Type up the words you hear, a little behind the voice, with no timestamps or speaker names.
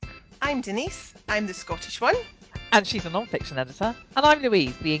I'm Denise, I'm the Scottish one. And she's a non-fiction editor. And I'm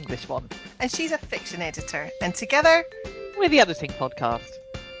Louise, the English one. And she's a fiction editor. And together, we're the Editing Podcast.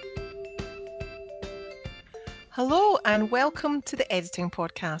 Hello and welcome to the Editing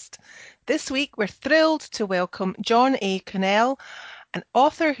Podcast. This week we're thrilled to welcome John A. Connell, an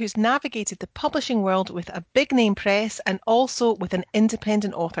author who's navigated the publishing world with a big name press and also with an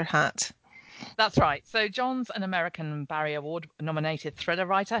independent author hat. That's right. So John's an American Barry Award nominated thriller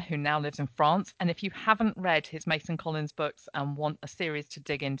writer who now lives in France. And if you haven't read his Mason Collins books and want a series to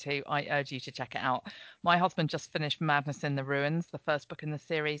dig into, I urge you to check it out. My husband just finished Madness in the Ruins, the first book in the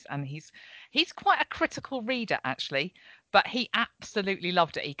series, and he's quite a critical reader, actually. But he absolutely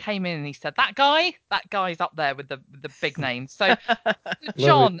loved it. He came in and he said, that guy's up there with the big names. So,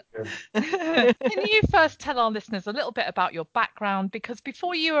 John, can you first tell our listeners a little bit about your background? Because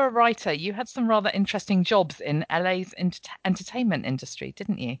before you were a writer, you had some rather interesting jobs in LA's entertainment industry,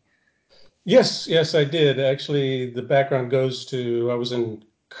 didn't you? Yes, I did. Actually, the background goes to I was in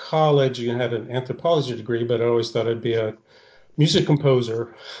college and had an anthropology degree, but I always thought I'd be a music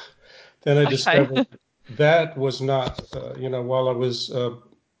composer. Then I discovered that was not, while I was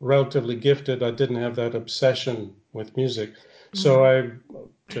relatively gifted, I didn't have that obsession with music. So I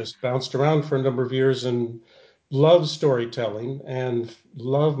just bounced around for a number of years and loved storytelling and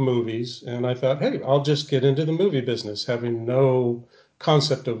loved movies. And I thought, hey, I'll just get into the movie business, having no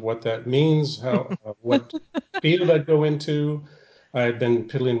concept of what that means, what field I'd go into. I had been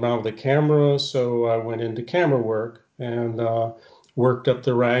piddling around with a camera, so I went into camera work and worked up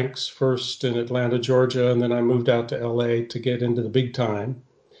the ranks, first in Atlanta, Georgia, and then I moved out to LA to get into the big time.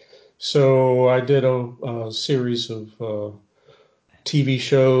 So I did a series of TV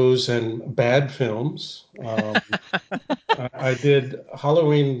shows and bad films. I did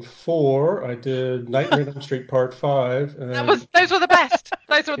Halloween 4. I did Nightmare on Elm Street Part 5. Those were the best.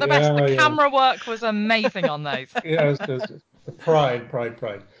 Those were the best. The camera work was amazing on those. Yeah, pride.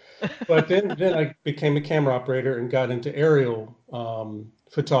 But then I became a camera operator and got into aerial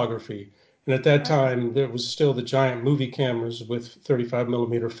photography. And at that time, there was still the giant movie cameras with 35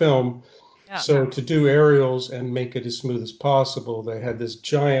 millimeter film. Yeah. So to do aerials and make it as smooth as possible, they had this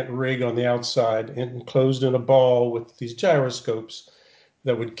giant rig on the outside enclosed in a ball with these gyroscopes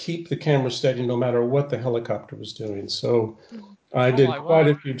that would keep the camera steady no matter what the helicopter was doing. So I did quite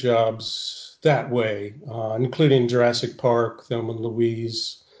a few jobs that way, including Jurassic Park, Thelma and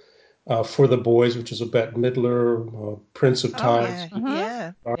Louise, For the Boys, which is a Bette Midler, Prince of Tides.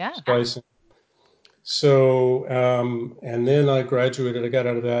 Splicing. So, and then I graduated, I got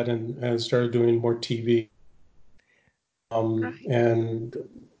out of that and started doing more TV. And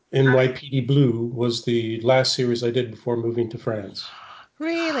NYPD Blue was the last series I did before moving to France.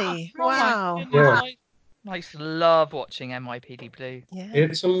 Really? Wow. Yeah. I used to love watching NYPD Blue. Yeah.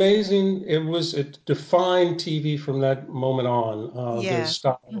 It's amazing. It defined TV from that moment on. The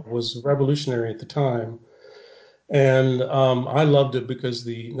style was revolutionary at the time. And I loved it because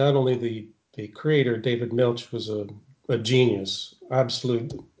not only the creator, David Milch, was a genius,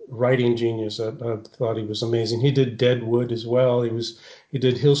 absolute writing genius. I thought he was amazing. He did Deadwood as well. He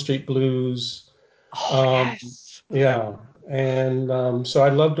did Hill Street Blues. Yes. Yeah. And so I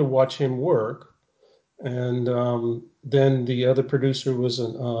loved to watch him work. And then the other producer was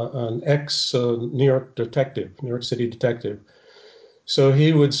an ex-New York City detective. So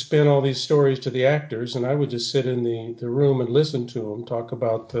he would spin all these stories to the actors, and I would just sit in the room and listen to them talk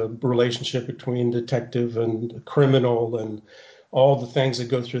about the relationship between detective and criminal and all the things that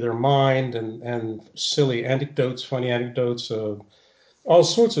go through their mind and silly anecdotes, funny anecdotes, all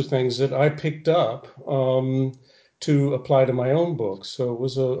sorts of things that I picked up to apply to my own books. So it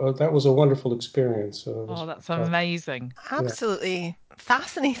was that was a wonderful experience. That's amazing. Absolutely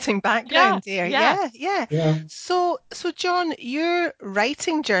fascinating background there. Yeah. So John, your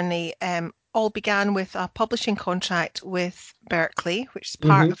writing journey all began with a publishing contract with Berkeley, which is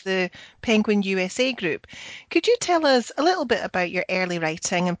part of the Penguin USA group. Could you tell us a little bit about your early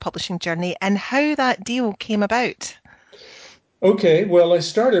writing and publishing journey and how that deal came about? Okay, well, I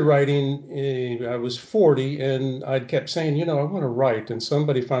started writing, I was 40, and I kept saying, I want to write. And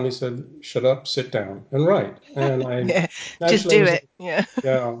somebody finally said, shut up, sit down, and write. And I just do it.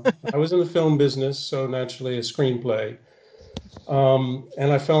 I was in the film business, so naturally a screenplay.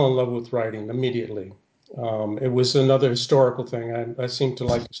 And I fell in love with writing immediately. It was another historical thing. I seem to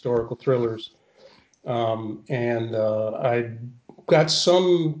like historical thrillers. And I got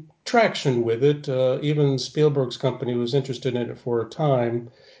some traction with it. Even Spielberg's company was interested in it for a time.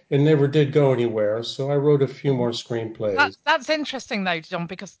 It never did go anywhere, so I wrote a few more screenplays. That's interesting though, John,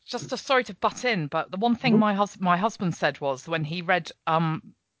 because sorry to butt in, but the one thing my husband said was when he read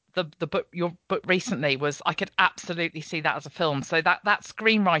the book, your book recently, was I could absolutely see that as a film. So that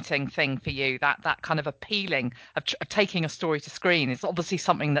screenwriting thing for you, that kind of appealing of taking a story to screen, is obviously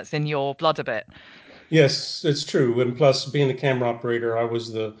something that's in your blood a bit. Yes, it's true. And plus, being the camera operator, I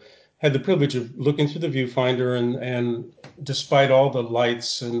had the privilege of looking through the viewfinder, and despite all the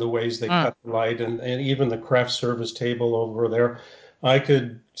lights and the ways they cut the light, and even the craft service table over there, I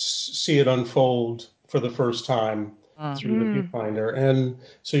could see it unfold for the first time through the viewfinder. And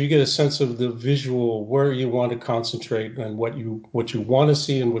so you get a sense of the visual, where you want to concentrate, and what you want to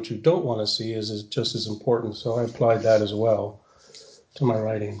see and what you don't want to see is just as important. So I applied that as well to my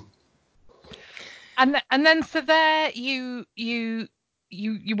writing. And then so there you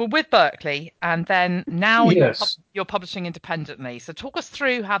were with Berkeley, and then now Yes. you're publishing independently. So talk us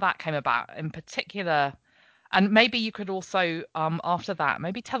through how that came about in particular, and maybe you could also after that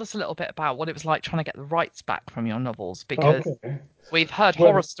maybe tell us a little bit about what it was like trying to get the rights back from your novels, because Okay. we've heard Well,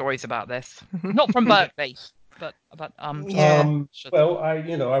 horror stories about this, not from Berkeley, but Yeah. well,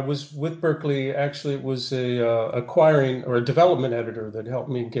 I was with Berkeley. Actually, it was a acquiring or a development editor that helped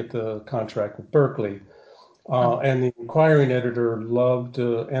me get the contract with Berkeley. And the acquiring editor loved,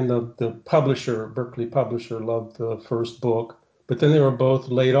 and the publisher, Berkeley publisher, loved the first book. But then they were both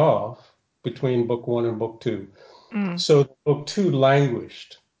laid off between book one and book two. So book two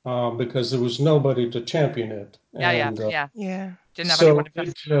languished because there was nobody to champion it. And Yeah. didn't have anyone so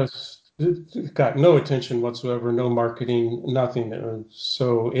invested. it got no attention whatsoever, no marketing, nothing.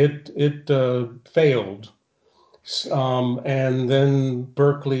 So it failed. And then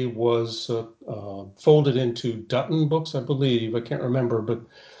Berkeley was folded into Dutton Books, I believe. I can't remember, but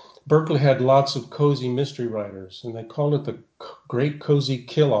Berkeley had lots of cozy mystery writers, and they called it the Great Cozy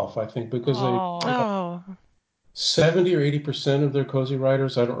Kill-Off, I think, because they Oh, Oh. 70 or 80% of their cozy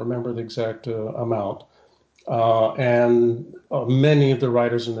writers, I don't remember the exact amount, and many of the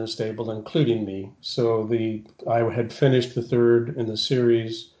writers in their stable, including me. So I had finished the third in the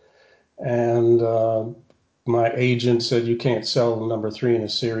series, and my agent said you can't sell number three in a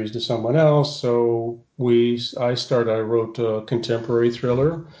series to someone else. So I wrote a contemporary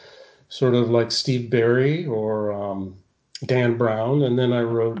thriller, sort of like Steve Berry or Dan Brown, and then I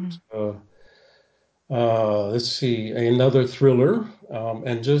wrote. Let's see, another thriller,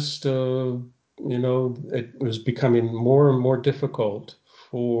 and just it was becoming more and more difficult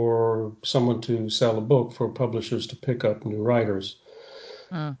for someone to sell a book, for publishers to pick up new writers.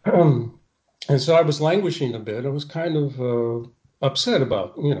 And so I was languishing a bit. I was kind of upset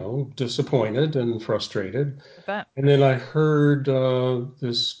about, disappointed and frustrated. I bet. And then I heard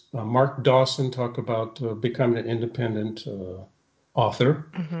this Mark Dawson talk about becoming an independent author.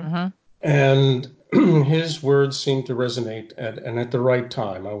 And his words seemed to resonate at the right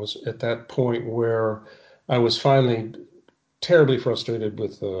time. I was at that point where I was finally terribly frustrated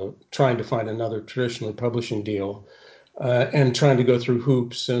with trying to find another traditional publishing deal, and trying to go through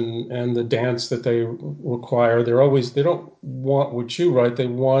hoops and the dance that they require. They don't want what you write, they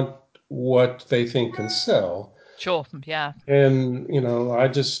want what they think can sell. Sure, yeah. And,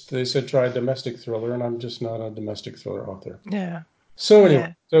 they said try a domestic thriller, and I'm just not a domestic thriller author. Yeah. So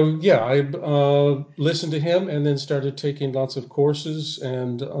anyway, Yeah. I listened to him and then started taking lots of courses,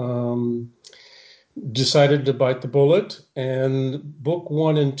 and decided to bite the bullet. And book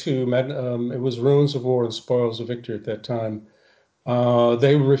one and two, it was Ruins of War and Spoils of Victory at that time.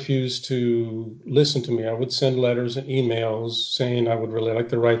 They refused to listen to me. I would send letters and emails saying I would really like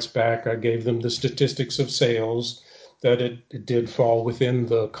the rights back. I gave them the statistics of sales, that it did fall within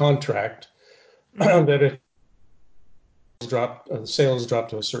the contract, that it sales dropped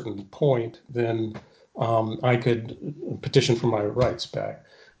to a certain point, then I could petition for my rights back.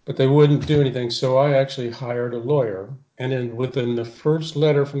 But they wouldn't do anything, so I actually hired a lawyer. And then within the first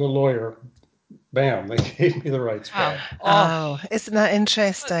letter from the lawyer, bam, they gave me the rights back. Oh, isn't that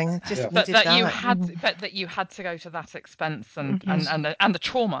interesting? Yeah. Just needed that. But that you had to go to that expense and the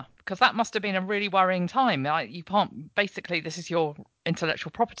trauma, because that must have been a really worrying time. You can't, basically, this is your intellectual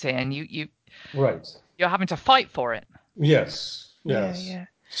property, and Right. you're having to fight for it. Yes. Yeah, Yes. yeah.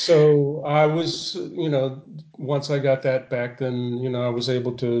 So I was, once I got that back, then, I was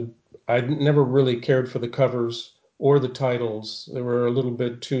able to, I never really cared for the covers or the titles. They were a little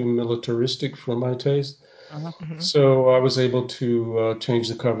bit too militaristic for my taste. So I was able to change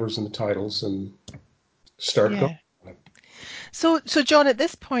the covers and the titles and start going. Yeah. So John, at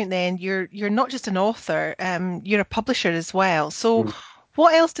this point then, you're not just an author, you're a publisher as well. So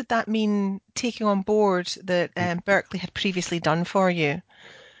what else did that mean, taking on board that Berkeley had previously done for you?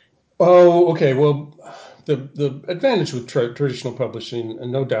 Oh, okay. Well, the advantage with traditional publishing,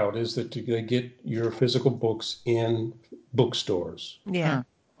 and no doubt, is that they get your physical books in bookstores. Yeah.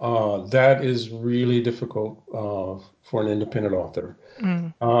 That is really difficult for an independent author.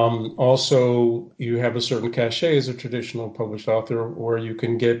 Mm. Also, you have a certain cachet as a traditional published author where you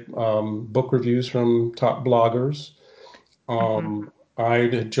can get book reviews from top bloggers. Hmm. I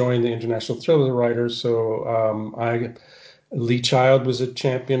had joined the International Thriller Writers, so Lee Child was a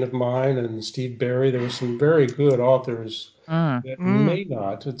champion of mine, and Steve Berry. There were some very good authors Mm. that Mm. may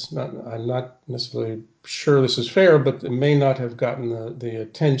not. It's not. I'm not necessarily sure this is fair, but it may not have gotten the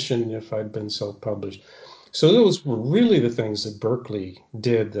attention if I'd been self-published. So those were really the things that Berkeley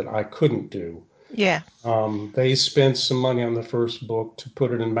did that I couldn't do. Yeah. They spent some money on the first book to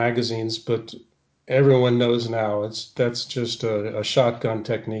put it in magazines, but everyone knows now that's just a shotgun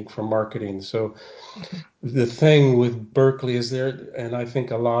technique for marketing. So Mhm. the thing with Berkeley is there, and I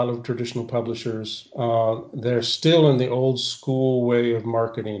think a lot of traditional publishers, they're still in the old school way of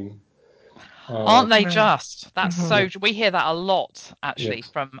marketing. Uh, Aren't they Right. just? That's Hmm. yeah, so. We hear that a lot actually yes,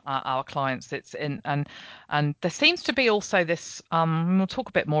 from our clients. It's in and there seems to be also this. We'll talk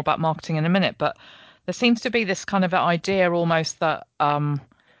a bit more about marketing in a minute, but there seems to be this kind of idea almost that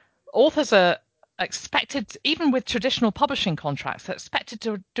authors are expected, even with traditional publishing contracts, are expected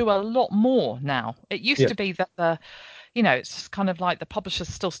to do a lot more now. It used yeah, to be that it's kind of like the publisher's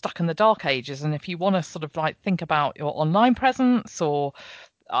still stuck in the dark ages, and if you want to sort of like think about your online presence or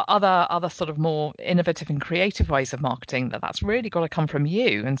other sort of more innovative and creative ways of marketing, that's really got to come from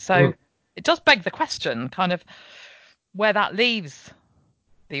you. And so mm, it does beg the question, kind of where that leaves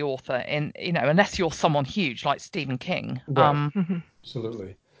the author in, unless you're someone huge like Stephen King. right,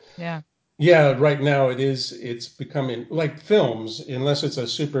 absolutely. Yeah. Yeah, right now it's becoming like films, unless it's a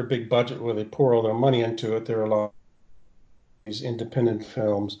super big budget where they pour all their money into it, there are a lot of these independent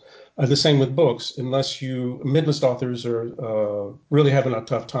films. The same with books, unless you mid-list authors are really having a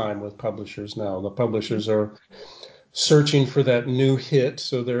tough time with publishers now. The publishers are searching for that new hit,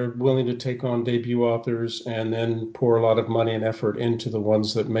 so they're willing to take on debut authors and then pour a lot of money and effort into the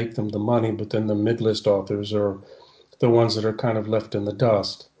ones that make them the money, but then the mid-list authors are the ones that are kind of left in the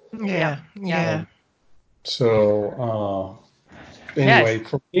dust. Yeah. Yeah. Yeah. Yeah. Um, so Yes. anyway,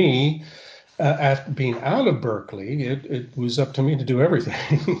 for me, after being out of Berkeley, it was up to me to do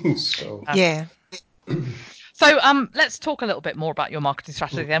everything. So, Yeah. So let's talk a little bit more about your marketing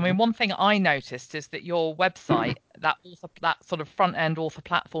strategy. I mean, one thing I noticed is that your website, that sort of front end author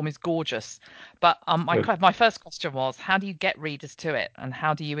platform, is gorgeous. But good. my first question was, how do you get readers to it, and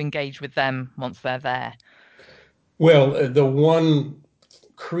how do you engage with them once they're there? Well, the one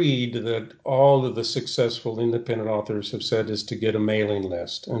creed that all of the successful independent authors have said is to get a mailing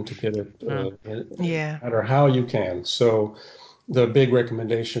list and to get it Mm, no Yeah. matter how you can. So the big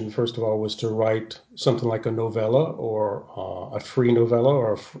recommendation, first of all, was to write something like a novella or a free novella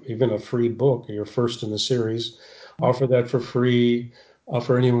or even a free book, your first in the series. Offer that for free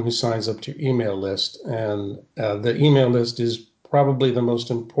for anyone who signs up to your email list. And the email list is probably the most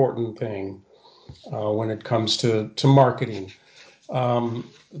important thing when it comes to marketing. Um,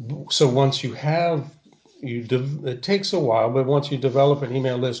 so once you have it takes a while, but once you develop an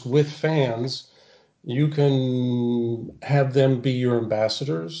email list with fans, you can have them be your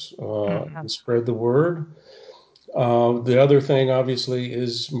ambassadors Hmm. and spread the word. The other thing, obviously,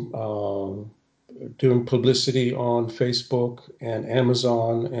 is doing publicity on Facebook and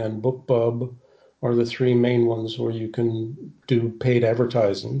Amazon and BookBub are the three main ones where you can do paid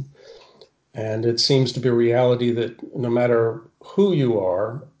advertising. And it seems to be a reality that no matter who you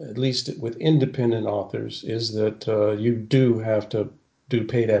are, at least with independent authors, is that you do have to do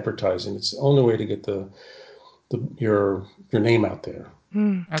paid advertising. It's the only way to get your name out there.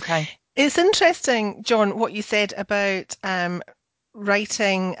 Mm. okay. It's interesting, John, what you said about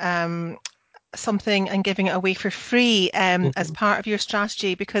writing something and giving it away for free as Mhm. part of your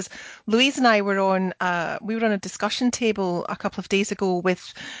strategy, because Louise and I were on a discussion table a couple of days ago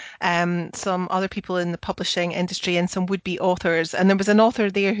with some other people in the publishing industry and some would-be authors, and there was an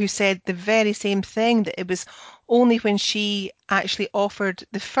author there who said the very same thing, that it was only when she actually offered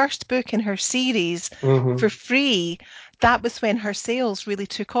the first book in her series for Mhm. free, that was when her sales really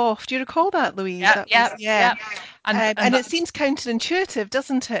took off. Do you recall that, Louise? Yeah. That Yeah. was, yeah. Yeah. And And it that's seems counterintuitive,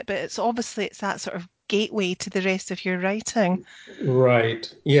 doesn't it? But it's that sort of gateway to the rest of your writing.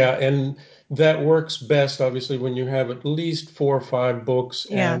 Right. Yeah. And that works best, obviously, when you have at least 4 or 5 books,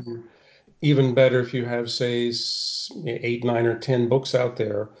 Yeah, and even better if you have, say, 8, 9, or 10 books out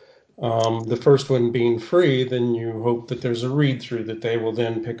there. The first one being free, then you hope that there's a read through that they will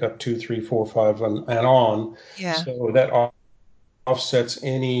then pick up 2, 3, 4, 5, and on. yeah. So that offsets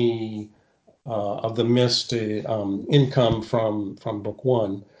any of the missed income from book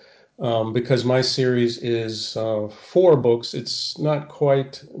one. because my series is 4 books. It's not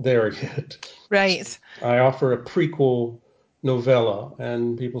quite there yet. So Right. I offer a prequel novella,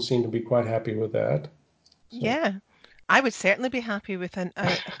 and people seem to be quite happy with that. So Yeah. I would certainly be happy with a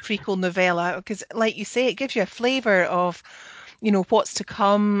prequel novella because, like you say, it gives you a flavor of, what's to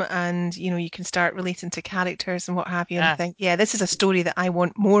come, and you can start relating to characters and what have you, and Yes. think, yeah, this is a story that I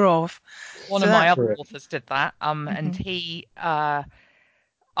want more of. One So of my that, other correct. authors did that, and mhm.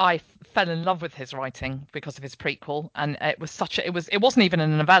 I fell in love with his writing because of his prequel, and it wasn't even a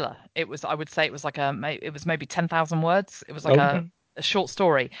novella. I would say it was like it was maybe 10,000 words. It was like Okay. Mhm. a short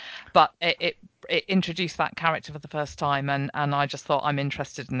story, but it introduced that character for the first time, and I just thought, I'm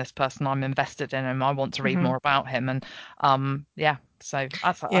interested in this person, I'm invested in him, I want to read Mhm. more about him, and yeah, so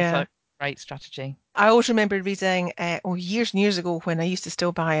that's Yeah. a great strategy. I always remember reading, years and years ago when I used to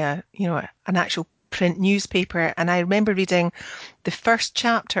still buy an actual print newspaper, and I remember reading the first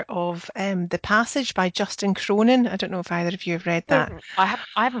chapter of The Passage by Justin Cronin. I don't know if either of you have read that. I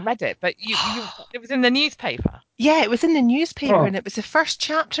haven't read it, but you it was in the newspaper. Yeah, it was in the newspaper, Oh, and it was the first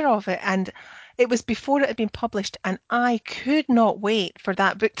chapter of it, and it was before it had been published, and I could not wait for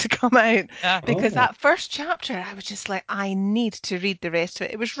that book to come out Yeah. because oh. that first chapter, I was just like, I need to read the rest of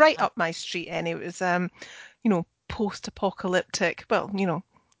it. It was right Yeah. up my street, and it was post-apocalyptic. Well,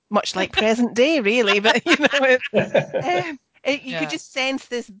 much like present day, really, but you could Yeah. just sense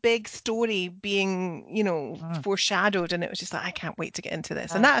this big story being, Mm. foreshadowed, and it was just like, I can't wait to get into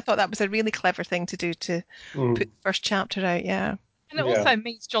this. And Yeah. that I thought that was a really clever thing to do to put Mm, the first chapter out. Yeah. And it yeah. also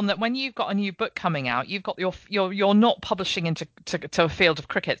means, John, that when you've got a new book coming out, you've got you're not publishing into to a field of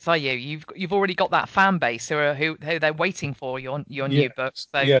crickets, are you? You've already got that fan base who they're waiting for your new book. Yes,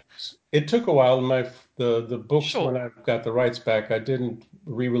 So yes. It took a while. The books, sure. when I got the rights back, I didn't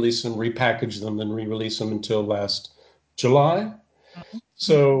re-release them, repackage them, and re-release them until last July. Mhm.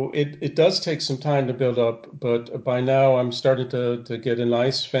 So it does take some time to build up, but by now I'm starting to get a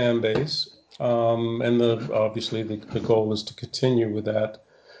nice fan base. And obviously the goal is to continue with that.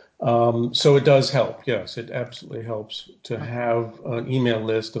 So it does help. Yes, it absolutely helps to have an email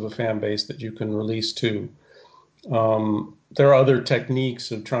list of a fan base that you can release to. There are other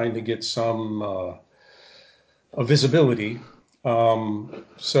techniques of trying to get some visibility.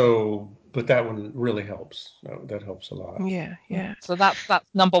 But that one really helps. That helps a lot. Yeah. Yeah. So that's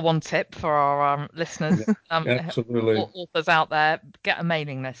number one tip for our Yeah, listeners, absolutely. authors out there: get a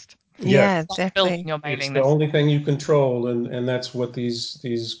mailing list. Yeah, Yes, Start building definitely. your it's mailing the list. only thing you control, and that's what these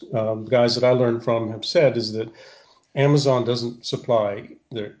guys that I learned from have said is that Amazon doesn't supply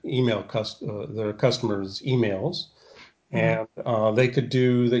their customers emails, Mhm. and they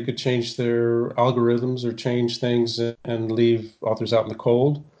could change their algorithms or change things and leave authors out in the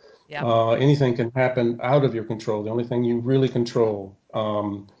cold. Yeah. Anything can happen out of your control. The only thing you really control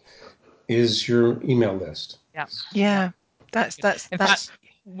is your email list. Yeah. Yeah. Yeah. That's that's In fact, that's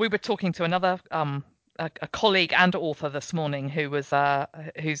we were talking to another a colleague and author this morning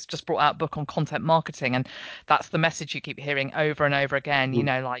who's just brought out a book on content marketing, and that's the message you keep hearing over and over again.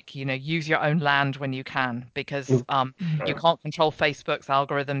 Use your own land when you can, because Mhm. you can't control Facebook's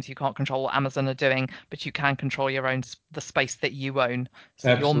algorithms, you can't control what Amazon are doing, but you can control your own the space that you own. So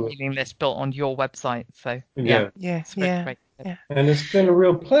your Absolutely. mailing list built on your website. So yeah, Yeah. Yeah. it's a really Yeah. great tip. Yeah. And it's been a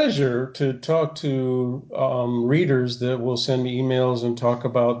real pleasure to talk to readers that will send me emails and talk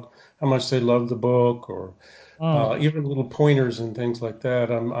about how much they love the book, or Mm. even little pointers and things like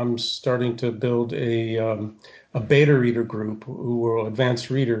that. I'm starting to build a beta reader group who are advanced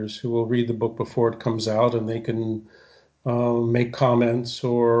readers who will read the book before it comes out, and they can make comments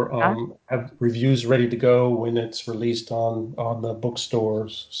or Yeah. have reviews ready to go when it's released on the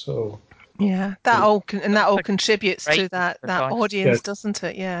bookstores. So Yeah. That That's all a contributes great to piece that of that advice. audience, yes, doesn't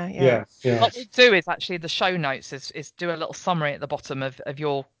it? Yeah. Yeah. yeah, yeah, What we'll do is actually the show notes is do a little summary at the bottom of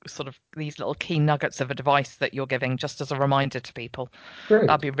your sort of these little key nuggets of advice that you're giving, just as a reminder to people. That'd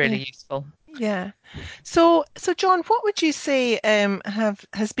great. be really Yeah. useful. Yeah. So John, what would you say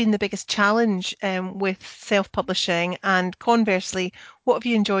has been the biggest challenge with self-publishing, and conversely, what have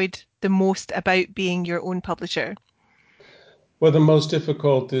you enjoyed the most about being your own publisher? Well, the most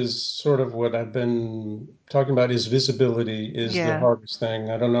difficult is sort of what I've been talking about is visibility is the Yeah. hardest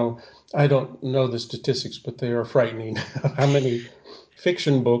thing. I don't know the statistics, but they are frightening. How many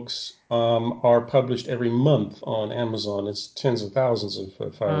fiction books are published every month on Amazon? It's tens of thousands, if I Mm,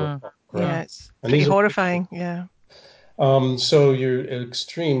 recall Yeah, correctly. mm, it's And pretty these are fiction. horrifying. Yeah. So you're in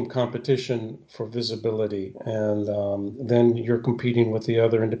extreme competition for visibility, and then you're competing with the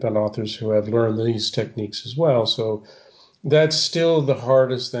other independent authors who have learned these techniques as well. So that's still the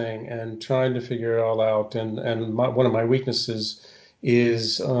hardest thing, and trying to figure it all out. And one of my weaknesses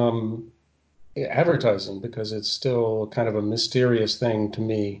is advertising, because it's still kind of a mysterious thing to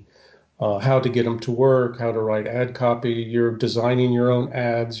me. How to get them to work, how to write ad copy. You're designing your own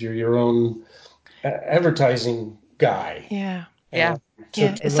ads. You're your own advertising guy. Yeah. Yeah. To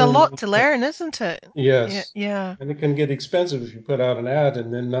It's a learn lot all to that. learn, isn't it? Yeah. Yes. Yeah. And it can get expensive if you put out an ad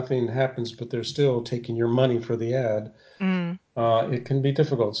and then nothing happens, but they're still taking your money for the ad. Mm. It can be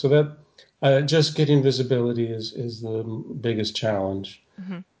difficult. So that just getting visibility is the biggest challenge.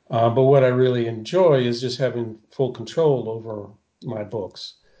 Hmm. But what I really enjoy is just having full control over my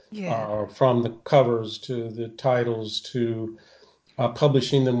books, Yeah. from the covers to the titles to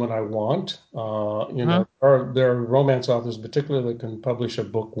publishing them when I want. Mhm. There are romance authors, particularly, that can publish a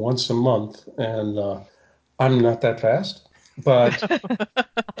book once a month, and I'm not that fast. But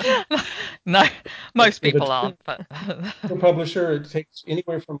No, most with a people aren't, traditional but publisher, it takes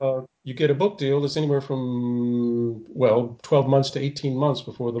anywhere from you get a book deal, it's anywhere from, well, 12 months to 18 months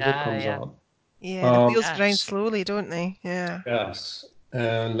before the book yeah, comes yeah, out. Yeah. The Um, wheels yeah, grind slowly, don't they? Yeah. yes.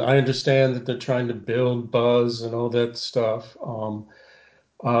 And I understand that they're trying to build buzz and all that stuff.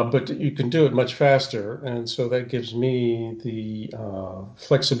 But you can do it much faster. And so that gives me the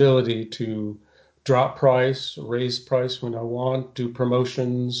flexibility to drop price, raise price when I want, do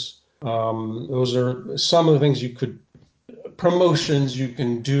promotions. Those are some of the things promotions you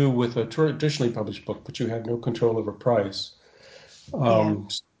can do with a traditionally published book, but you have no control over price. Yeah.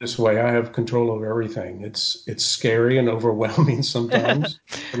 This way, I have control over everything. It's scary and overwhelming sometimes.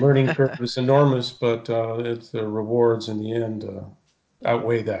 The learning curve is enormous, but it's the rewards in the end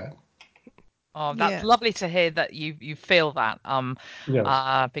outweigh that. Oh, that's Yeah. lovely to hear that you feel that.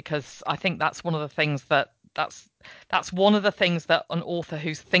 Yes. Because I think that's one of the things that's one of the things that an author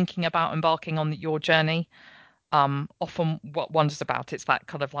who's thinking about embarking on your journey often what wonders about. It's that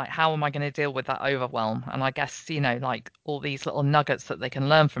kind of like, how am I going to deal with that overwhelm? And I guess, like all these little nuggets that they can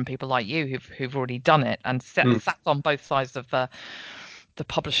learn from people like you who've already done it and Mm. sat on both sides of the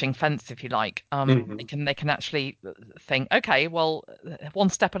publishing fence, if you like. Mhm. They can actually think, okay, well, one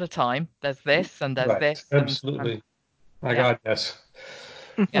step at a time. There's this and there's Right. this and Absolutely. My yeah, God, yes.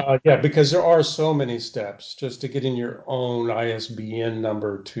 yeah, Yeah, because there are so many steps just to getting your own ISBN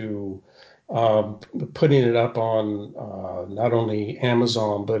number, to um, putting it up on not only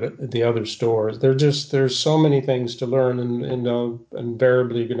Amazon but the other stores. There's so many things to learn, and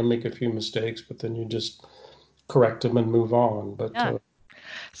invariably you're going to make a few mistakes, but then you just correct them and move on. But yeah.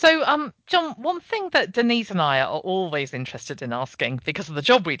 So, John, one thing that Denise and I are always interested in asking, because of the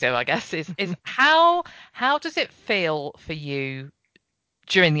job we do, I guess, is how does it feel for you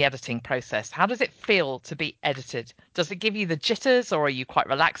during the editing process? How does it feel to be edited? Does it give you the jitters, or are you quite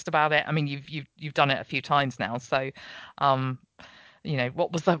relaxed about it? I mean, you've done it a few times now, so um,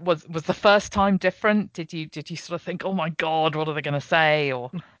 what was the first time different? Did you sort of think, oh my God, what are they going to say?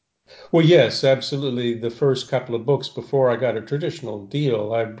 Or well, yes, absolutely. The first couple of books before I got a traditional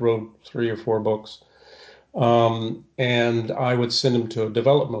deal, I wrote 3 or 4 books. And I would send them to a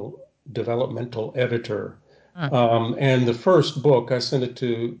developmental editor. mm, And the first book, I sent it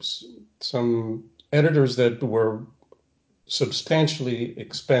to some editors that were substantially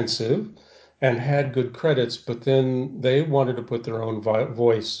expensive and had good credits, but then they wanted to put their own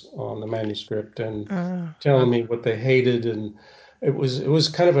voice on the manuscript and mm, telling me what they hated, and it was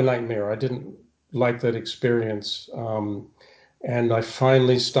kind of a nightmare. I didn't like that experience, and I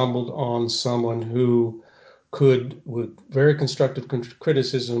finally stumbled on someone who could, with very constructive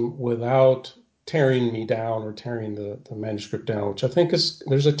criticism, without tearing me down or tearing the manuscript down, which I think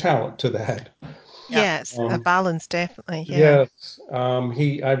there's a talent to that. yeah, Yes, a Um, balance, definitely. Yeah. yes,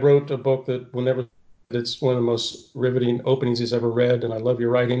 I wrote a book that will never. It's one of the most riveting openings he's ever read, and I love your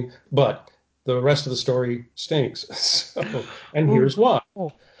writing, but the rest of the story stinks. So, and Ooh. here's why.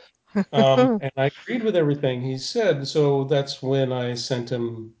 oh, And I agreed with everything he said. So that's when I sent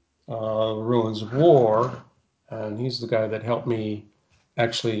him Ruins of War, and he's the guy that helped me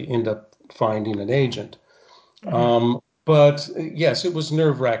actually end up finding an agent. Mhm. But yes, it was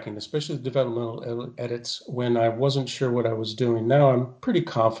nerve-wracking, especially the developmental edits when I wasn't sure what I was doing. Now I'm pretty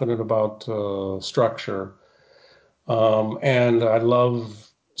confident about structure, and I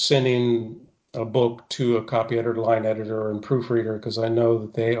love sending a book to a copy editor, line editor, and proofreader, because I know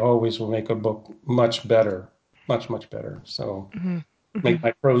that they always will make a book much better, much, much better. So Mhm. make Mhm.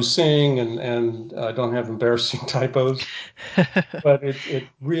 my prose sing, and I don't have embarrassing typos. But it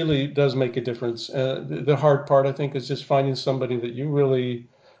really does make a difference. The hard part, I think, is just finding somebody that you really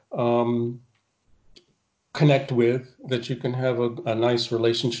um, connect with, that you can have a nice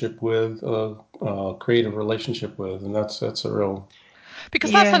relationship with, a creative relationship with, and that's a real.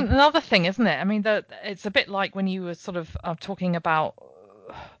 Because that's Yeah. another thing, isn't it? I mean, it's a bit like when you were sort of talking about.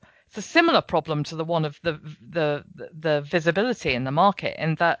 It's a similar problem to the one of the visibility in the market,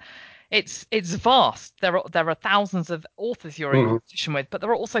 in that it's vast. There are thousands of authors you're in Hmm. competition with, but there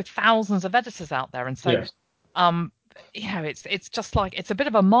are also thousands of editors out there, and so Yes. um, it's just like it's a bit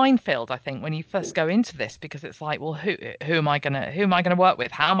of a minefield, I think, when you first go into this, because it's like, well, who am I gonna work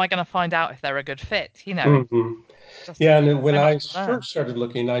with? How am I gonna find out if they're a good fit? It's Hmm. just Yeah, there's and then when so much I to learn. first started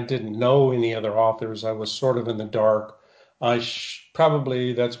looking, I didn't know any other authors. I was sort of in the dark.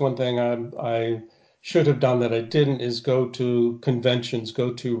 Probably that's one thing I should have done that I didn't is go to conventions,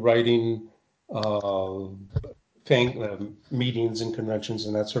 go to writing uh, meetings and conventions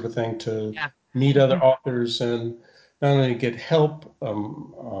and that sort of thing to Yeah. meet other Hmm. authors and not only get help,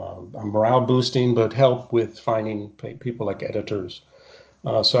 morale boosting, but help with finding people like editors.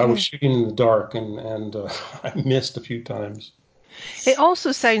 So I was Yeah. shooting in the dark and I missed a few times. It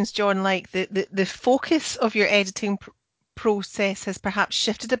also sounds, John, like the focus of your editing process has perhaps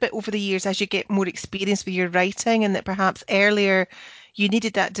shifted a bit over the years as you get more experience with your writing, and that perhaps earlier you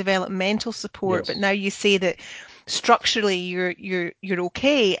needed that developmental support, but Yes. now you say that structurally you're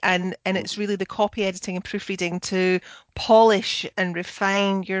okay, and it's really the copy editing and proofreading to polish and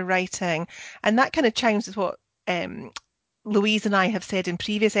refine your writing. And that kind of chimes with what Louise and I have said in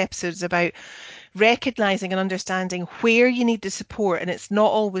previous episodes about recognizing and understanding where you need the support, and it's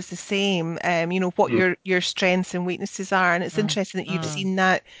not always the same, what Mm. your strengths and weaknesses are. And it's Mm, interesting that you've mm. seen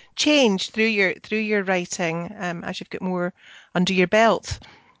that change through your writing, as you've got more under your belt.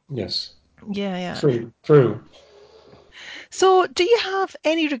 Yes. Yeah, yeah. True. True. So do you have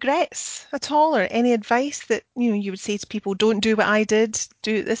any regrets at all, or any advice that you would say to people? Don't do what I did,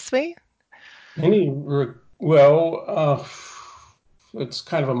 do it this way. It's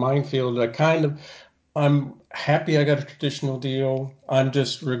kind of a minefield. I'm happy I got a traditional deal. I'm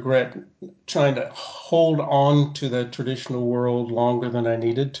just regret trying to hold on to that traditional world longer than I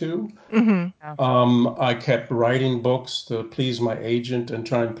needed to. Hmm. Yeah. I kept writing books to please my agent and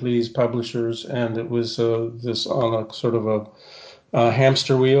try and please publishers, and it was this on a sort of a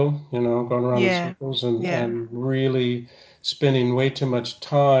hamster wheel, going around in Yeah, circles and yeah. really spending way too much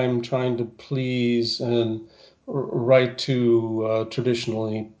time trying to please and write to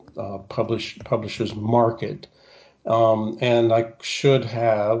traditionally publishers market. And I should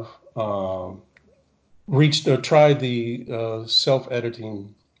have reached or tried the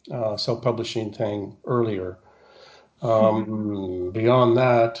self-editing, self-publishing thing earlier. Hmm. Beyond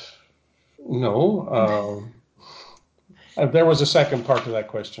that, no. There was a second part to that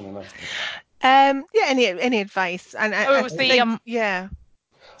question, and Yeah, any advice? And Oh, it I was the think, yeah, oh,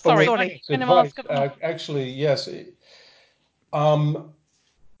 Sorry, sorry. Mike's advice, going to ask advice. a follow. Actually, yes. Um,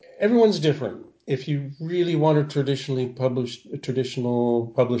 Everyone's different. If you really want a traditional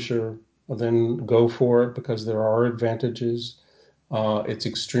publisher, well, then go for it because there are advantages. It's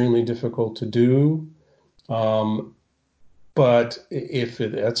extremely difficult to do. Um, But if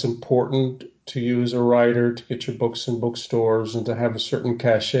that's important to you as a writer to get your books in bookstores and to have a certain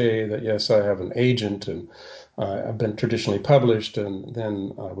cachet that, yes, I have an agent and I've been traditionally published, and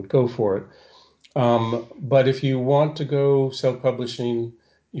then I would go for it. But if you want to go self-publishing,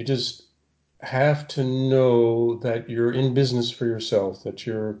 you just have to know that you're in business for yourself, that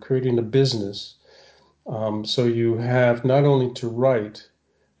you're creating a business. So you have not only to write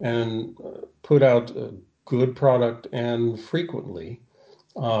and put out a good product and frequently,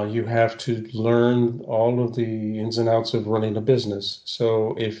 you have to learn all of the ins and outs of running a business.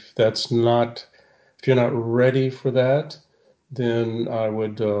 So if you're not ready for that, then I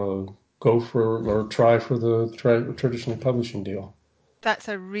would go for or try for the traditional publishing deal. That's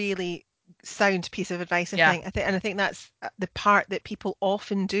a really sound piece of advice, I Yeah, think. And I think that's the part that people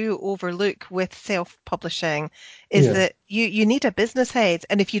often do overlook with self-publishing is Yeah, that you need a business head,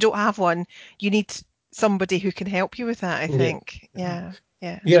 and if you don't have one, you need somebody who can help you with that, I yeah, think. Yeah,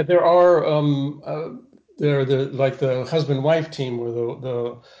 yeah, yeah. There are the like the husband-wife team where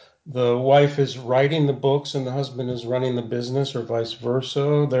the wife is writing the books and the husband is running the business, or vice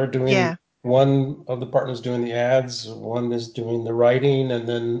versa. yeah. One of the partners doing the ads, one is doing the writing, and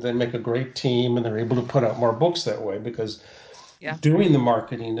then they make a great team and they're able to put out more books that way because yeah, doing the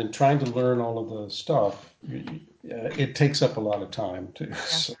marketing and trying to learn all of the stuff, it takes up a lot of time too. yeah.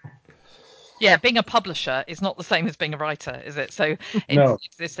 So, Yeah, being a publisher is not the same as being a writer, is it? So no,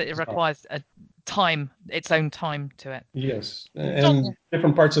 it it's not. requires its own time to it. Yes, John, and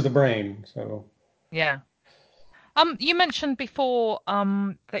different parts of the brain. So yeah. You mentioned before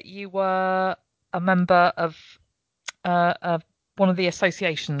that you were a member of one of the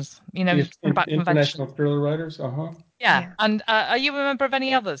associations, you know, back International convention. Thriller Writers. Yeah. And are you a member of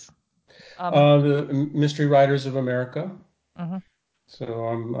any others? The Mystery Writers of America. Mm-hmm. So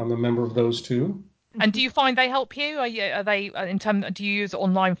I'm a member of those too. And do you find they help you? Are they in terms? Do you use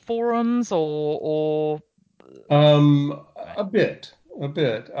online forums or? A bit, a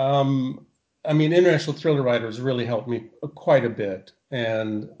bit. I mean, International Thriller Writers really helped me quite a bit,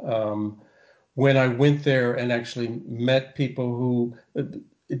 and when I went there and actually met people who,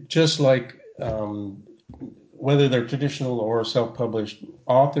 just like whether they're traditional or self-published,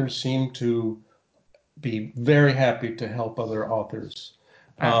 authors seem to be very happy to help other authors,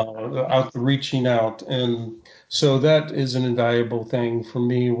 out reaching out. And so that is an invaluable thing for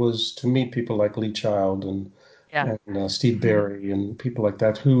me, was to meet people like Lee Child and Steve Berry and people like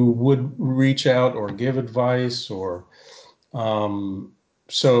that who would reach out or give advice or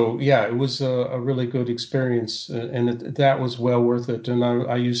so yeah, it was a really good experience, and that was well worth it. And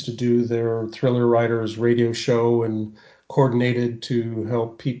I used to do their Thriller Writers radio show and coordinated to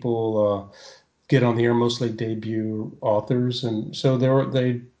help people get on the air, mostly debut authors, and so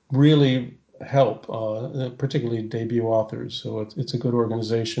they really help, particularly debut authors. So it's a good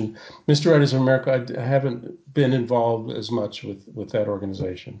organization. Mystery Writers of America, I haven't been involved as much with that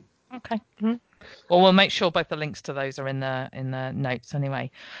organization. Okay. Mm-hmm. Well, we'll make sure both the links to those are in the notes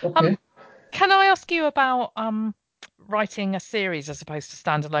anyway. Okay. Can I ask you about writing a series as opposed to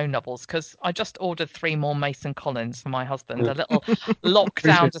standalone novels? Because I just ordered 3 more Mason Collins for my husband. A little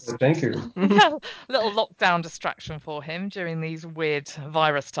lockdown, Appreciate that. Thank you. little lockdown distraction for him during these weird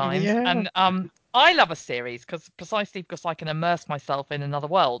virus times. Yeah. And I love a series precisely because I can immerse myself in another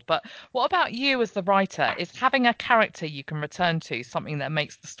world. But what about you as the writer? Is having a character you can return to something that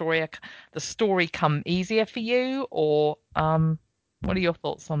makes the story come easier for you, or what are your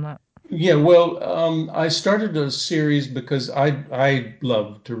thoughts on that? Yeah, well, I started a series because I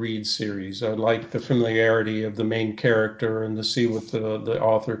love to read series. I like the familiarity of the main character and to see what the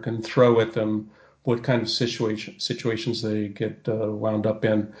author can throw at them, what kind of situations they get wound up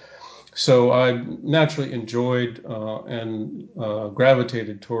in. So I naturally enjoyed and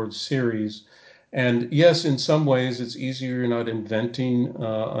gravitated towards series. And yes, in some ways, it's easier. You're not inventing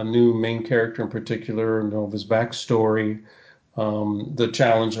a new main character in particular, and all of his backstory. The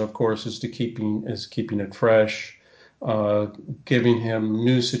challenge, of course, is keeping it fresh, uh, giving him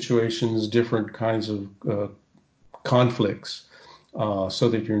new situations, different kinds of conflicts, so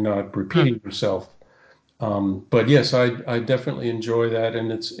that you're not repeating yourself. But yes, I definitely enjoy that,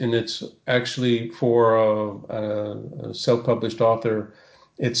 and it's actually for a self-published author,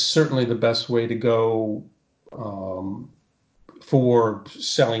 it's certainly the best way to go for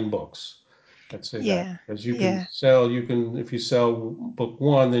selling books. Let's say that, Yeah. because Yeah. if you sell book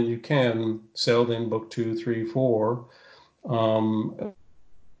one, then you can sell then book two, three, four.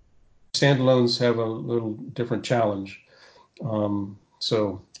 Standalones have a little different challenge.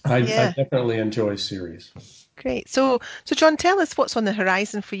 So I Yeah. definitely enjoy series. Great. So John, tell us what's on the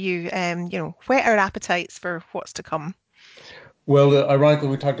horizon for you. Whet our appetites for what's to come. Well, ironically,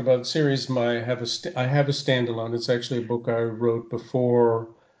 we talked about series. I have a standalone. It's actually a book I wrote before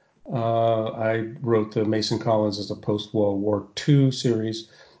I wrote the Mason Collins as a post-World War II series.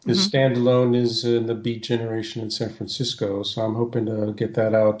 His Hmm. standalone is in the Beat Generation in San Francisco, so I'm hoping to get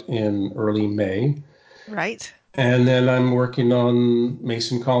that out in early May. Right. And then I'm working on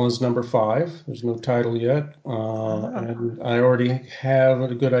Mason Collins number 5. There's no title yet, Ah. and I already have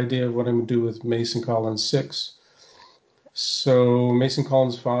a good idea of what I'm going to do with Mason Collins 6. So Mason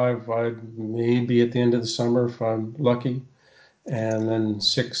Collins 5, I maybe at the end of the summer if I'm lucky, and then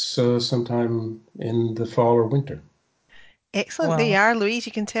 6 sometime in the fall or winter. Excellent. There you Well, are, Louise.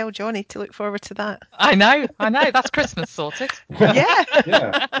 You can tell Johnny to look forward to that. I know. That's Christmas sorted. Yeah.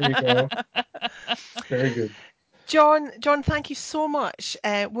 Yeah, there you go. Very good. John, thank you so much.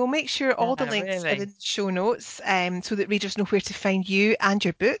 We'll make sure all the Yeah, links are in really. the show notes, so that readers know where to find you and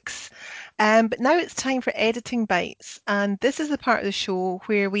your books. But now it's time for Editing Bites, and this is the part of the show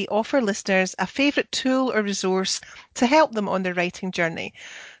where we offer listeners a favourite tool or resource to help them on their writing journey.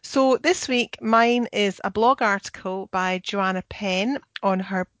 So this week, mine is a blog article by Joanna Penn on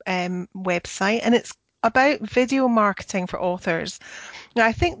her website, and it's about video marketing for authors. Now,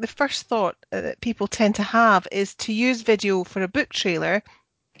 I think the first thought that people tend to have is to use video for a book trailer,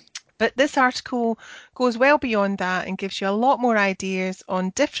 but this article goes well beyond that and gives you a lot more ideas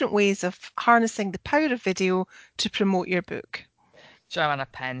on different ways of harnessing the power of video to promote your book. Joanna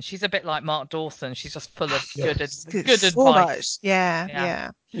Penn. She's a bit like Mark Dawson. She's just full of good So advice. much.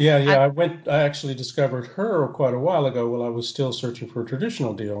 Yeah. I actually discovered her quite a while ago while I was still searching for a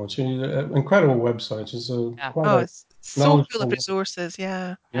traditional deal. And she's an incredible website. She's quite a It's so full of knowledgeable. resources.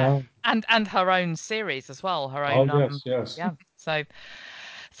 Yeah. And her own series as well. Her Oh, own yes. yeah.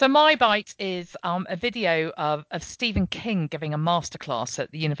 So my bite is a video of Stephen King giving a masterclass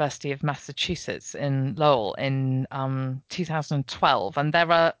at the University of Massachusetts in Lowell in 2012. And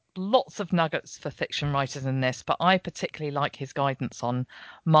there are lots of nuggets for fiction writers in this, but I particularly like his guidance on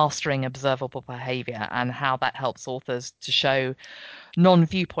mastering observable behavior and how that helps authors to show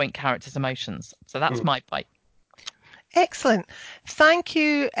non-viewpoint characters' emotions. So that's my bite. Excellent. Thank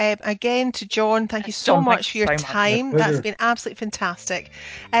you again to John. Thank you so John, much for your so time. That's been absolutely fantastic.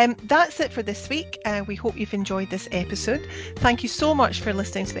 That's it for this week. We hope you've enjoyed this episode. Thank you so much for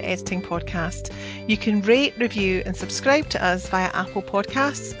listening to the Editing Podcast. You can rate, review, and subscribe to us via Apple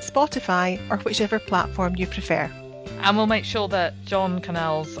Podcasts, Spotify, or whichever platform you prefer. And we'll make sure that John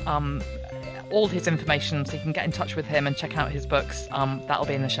Connell's all his information, so you can get in touch with him and check out his books. That'll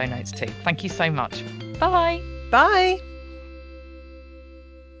be in the show notes too. Thank you so much. Bye. Bye.